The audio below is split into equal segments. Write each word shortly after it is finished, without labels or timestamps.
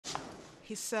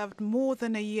He served more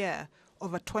than a year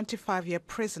of a 25-year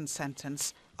prison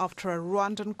sentence after a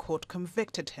Rwandan court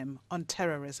convicted him on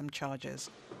terrorism charges.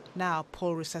 Now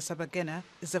Paul Rusesabagina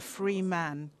is a free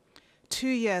man. 2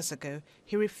 years ago,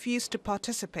 he refused to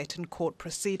participate in court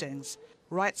proceedings.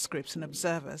 Rights groups and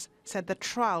observers said the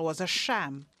trial was a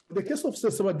sham. The case of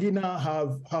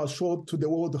Rusesabagina has showed to the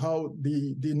world how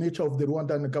the nature of the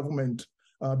Rwandan government,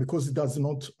 because it does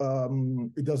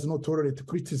not tolerate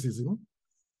criticism,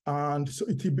 and so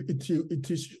it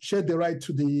shared the right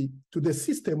to the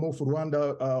system of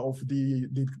Rwanda of the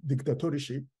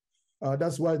dictatorship.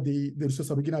 That's why the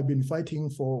Rusesabagina have been fighting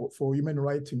for human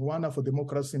rights in Rwanda, for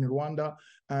democracy in Rwanda,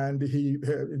 and he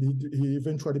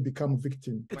eventually became a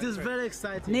victim. It is very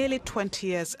exciting. Nearly 20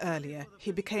 years earlier,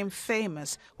 he became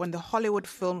famous when the Hollywood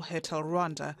film Hotel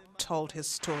Rwanda told his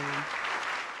story.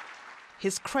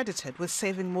 He's credited with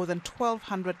saving more than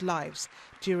 1,200 lives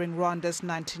during Rwanda's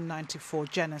 1994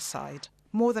 genocide.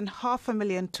 More than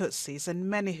 500,000 Tutsis and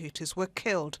many Hutus were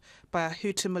killed by a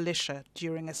Hutu militia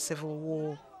during a civil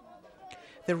war.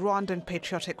 The Rwandan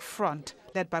Patriotic Front,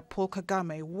 led by Paul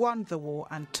Kagame, won the war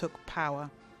and took power.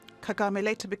 Kagame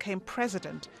later became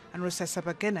president, and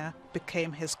Rusesabagina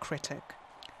became his critic.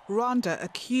 Rwanda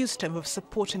accused him of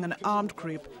supporting an armed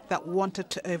group that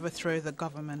wanted to overthrow the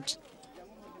government.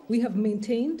 We have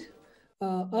maintained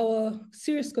our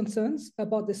serious concerns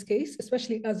about this case,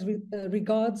 especially as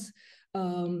regards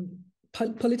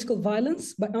political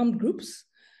violence by armed groups,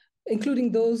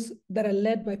 including those that are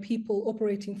led by people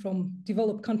operating from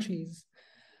developed countries.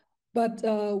 But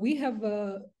we have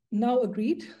now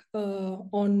agreed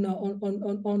on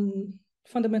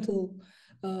fundamental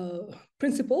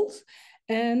principles,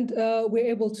 and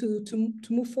we're able to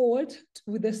move forward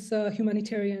with this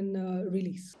humanitarian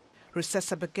release.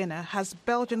 Rusesabagina has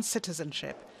Belgian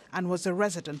citizenship and was a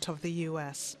resident of the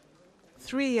US.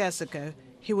 3 years ago,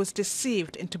 he was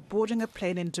deceived into boarding a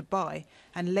plane in Dubai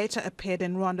and later appeared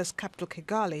in Rwanda's capital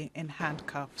Kigali in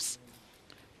handcuffs.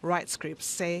 Rights groups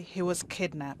say he was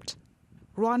kidnapped.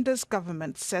 Rwanda's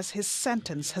government says his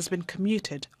sentence has been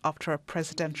commuted after a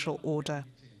presidential order.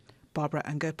 Barbara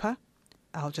Angopa,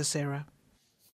 Al Jazeera.